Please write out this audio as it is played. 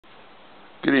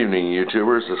Good evening,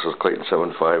 YouTubers. This is Clayton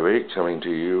 758 coming to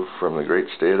you from the great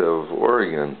state of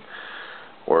Oregon,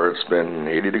 where it's been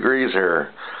 80 degrees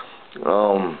here.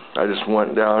 I just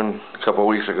went down a couple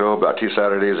weeks ago, about 2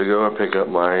 Saturdays ago, and picked up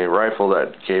my rifle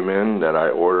that came in that I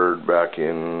ordered back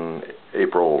in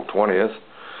April 20th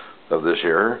of this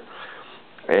year.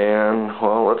 And,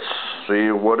 well, let's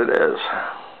see what it is.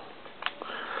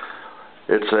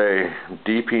 It's a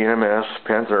DPMS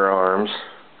Panther Arms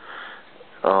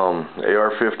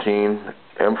AR-15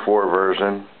 M4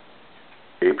 version,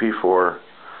 AP4,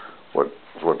 what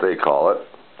they call it.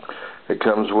 It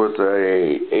comes with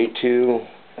a A2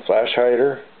 flash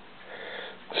hider,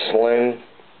 sling,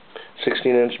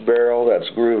 16-inch barrel that's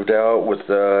grooved out with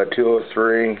the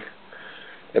M203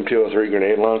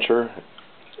 grenade launcher,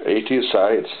 A2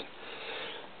 sights.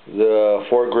 The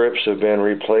foregrips have been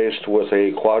replaced with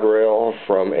a quad rail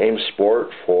from Aimsoft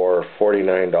for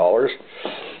 $49.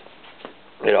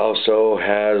 It also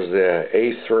has the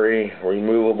A3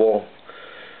 removable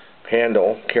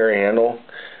handle, carry handle,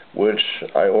 which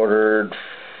I ordered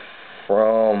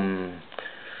from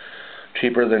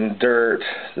Cheaper Than Dirt,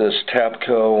 this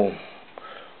Tapco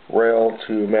rail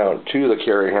to mount to the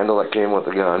carry handle that came with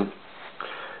the gun.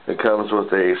 It comes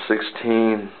with a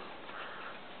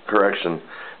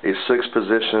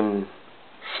 6-position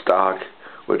stock,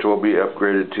 which will be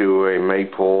upgraded to a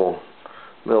Maypole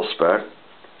mil spec.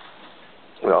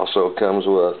 It also comes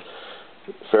with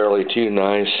fairly two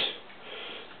nice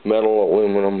metal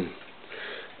aluminum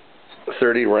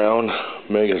 30-round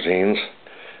magazines.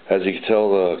 As you can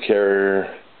tell, the carrier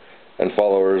and the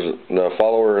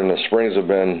follower and the springs have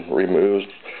been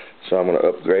removed, so I'm going to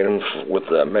upgrade them with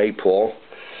the Maypole.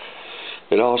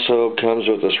 It also comes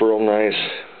with this real nice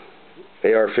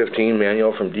AR-15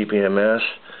 manual from DPMS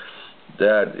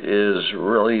that is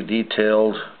really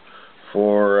detailed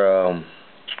for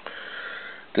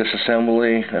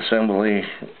disassembly, assembly,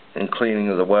 and cleaning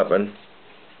of the weapon.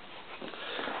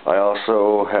 I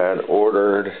also had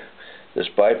ordered this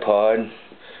bipod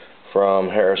from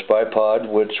Harris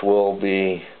Bipod, which will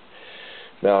be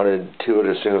mounted to it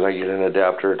as soon as I get an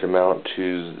adapter to mount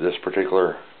to this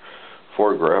particular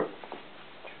foregrip.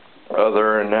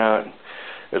 Other than that,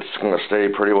 it's going to stay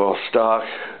pretty well stock.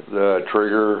 The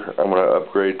trigger I'm going to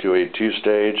upgrade to a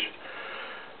 2-stage.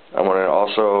 I'm going to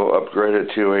also upgrade it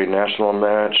to a National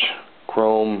Match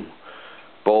chrome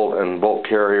bolt and bolt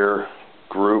carrier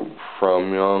group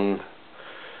from Young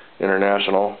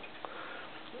International.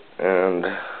 And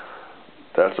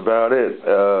that's about it.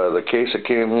 The case it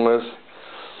came with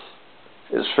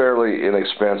is fairly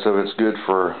inexpensive. It's good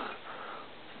for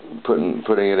putting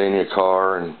it in your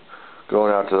car and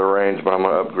going out to the range, but I'm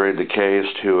going to upgrade the case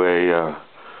to a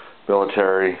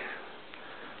military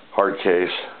hard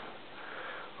case.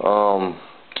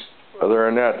 Other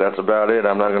than that, that's about it.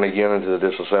 I'm not going to get into the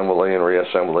disassembly and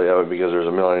reassembly of it because there's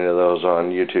a million of those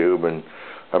on YouTube, and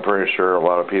I'm pretty sure a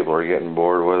lot of people are getting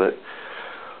bored with it.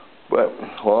 But,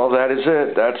 well, that is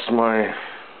it. That's my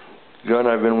gun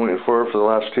I've been waiting for the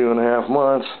last 2.5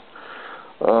 months.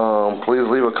 Please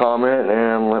leave a comment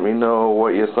and let me know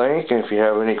what you think. And if you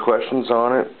have any questions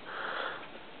on it,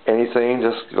 anything,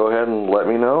 just go ahead and let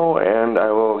me know, and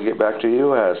I will get back to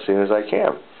you as soon as I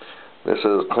can. This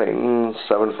is Clayton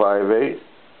 758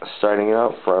 signing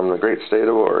out from the great state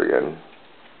of Oregon.